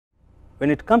When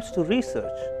it comes to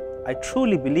research, I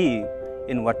truly believe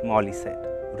in what Molly said.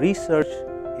 Research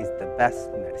is the best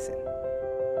medicine.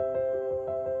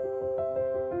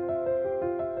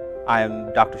 I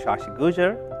am Dr. Shashi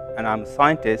Gujar and I am a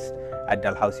scientist at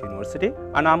Dalhousie University,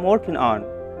 and I am working on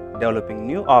developing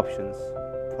new options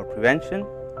for prevention,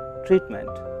 treatment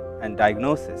and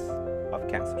diagnosis of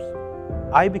cancers.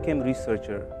 I became a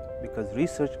researcher because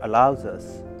research allows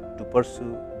us to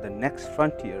pursue the next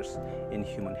frontiers in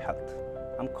human health.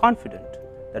 I'm confident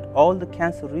that all the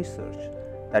cancer research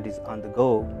that is on the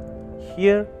go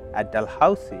here at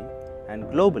Dalhousie and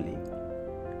globally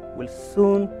will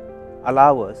soon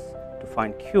allow us to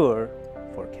find cure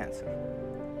for cancer.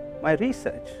 My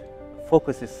research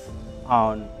focuses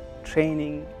on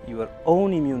training your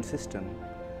own immune system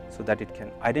so that it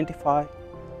can identify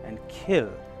and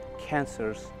kill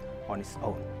cancers on its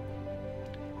own.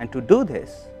 And to do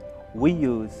this, we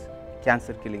use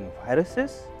cancer-killing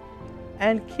viruses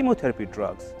and chemotherapy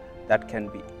drugs that can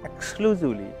be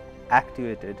exclusively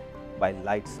activated by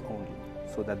lights only,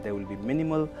 so that there will be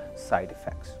minimal side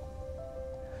effects.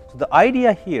 So the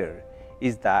idea here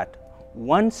is that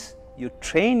once you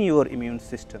train your immune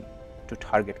system to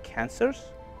target cancers,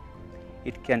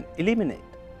 it can eliminate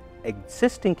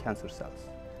existing cancer cells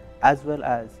as well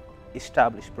as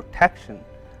establish protection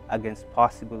against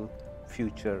possible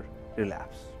future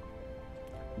relapse.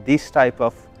 These type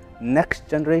of next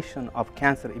generation of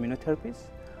cancer immunotherapies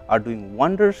are doing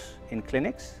wonders in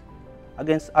clinics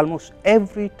against almost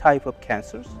every type of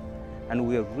cancers, and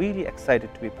we are really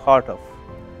excited to be part of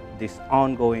this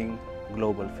ongoing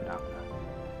global phenomenon.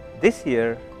 This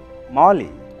year,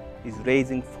 Molly is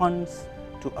raising funds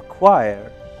to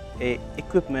acquire an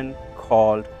equipment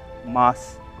called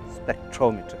mass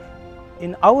spectrometer.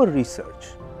 In our research,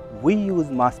 we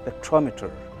use mass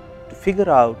spectrometer to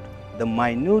figure out the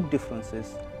minute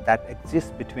differences that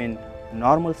exist between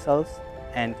normal cells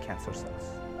and cancer cells.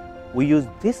 We use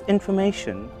this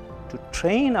information to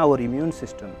train our immune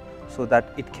system so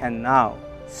that it can now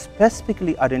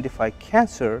specifically identify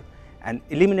cancer and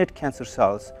eliminate cancer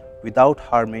cells without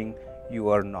harming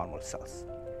your normal cells.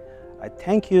 I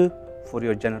thank you for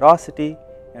your generosity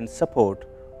and support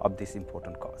of this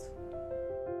important cause.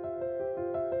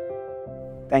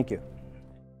 Thank you.